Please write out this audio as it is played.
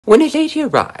When a lady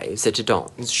arrives at a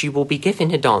dance, she will be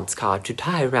given a dance card to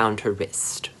tie around her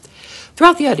wrist.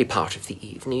 Throughout the early part of the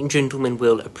evening, gentlemen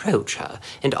will approach her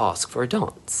and ask for a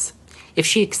dance. If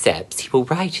she accepts, he will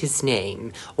write his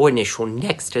name or initial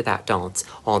next to that dance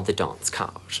on the dance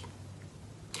card.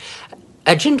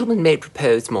 A gentleman may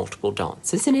propose multiple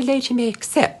dances, and a lady may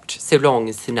accept, so long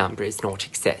as the number is not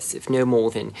excessive, no more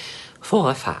than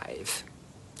 4 or 5.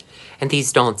 And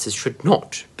these dances should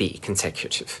not be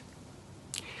consecutive.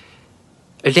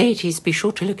 Ladies, be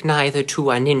sure to look neither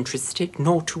too uninterested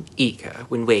nor too eager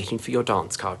when waiting for your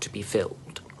dance card to be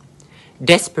filled.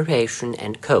 Desperation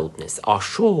and coldness are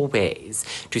sure ways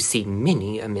to see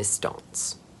many a missed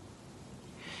dance.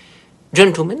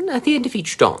 Gentlemen, at the end of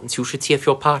each dance, you should see if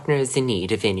your partner is in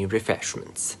need of any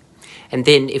refreshments. And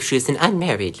then, if she is an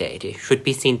unmarried lady, should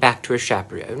be seen back to her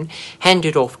chaperone,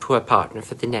 handed off to her partner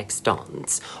for the next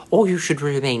dance, or you should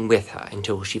remain with her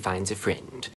until she finds a friend.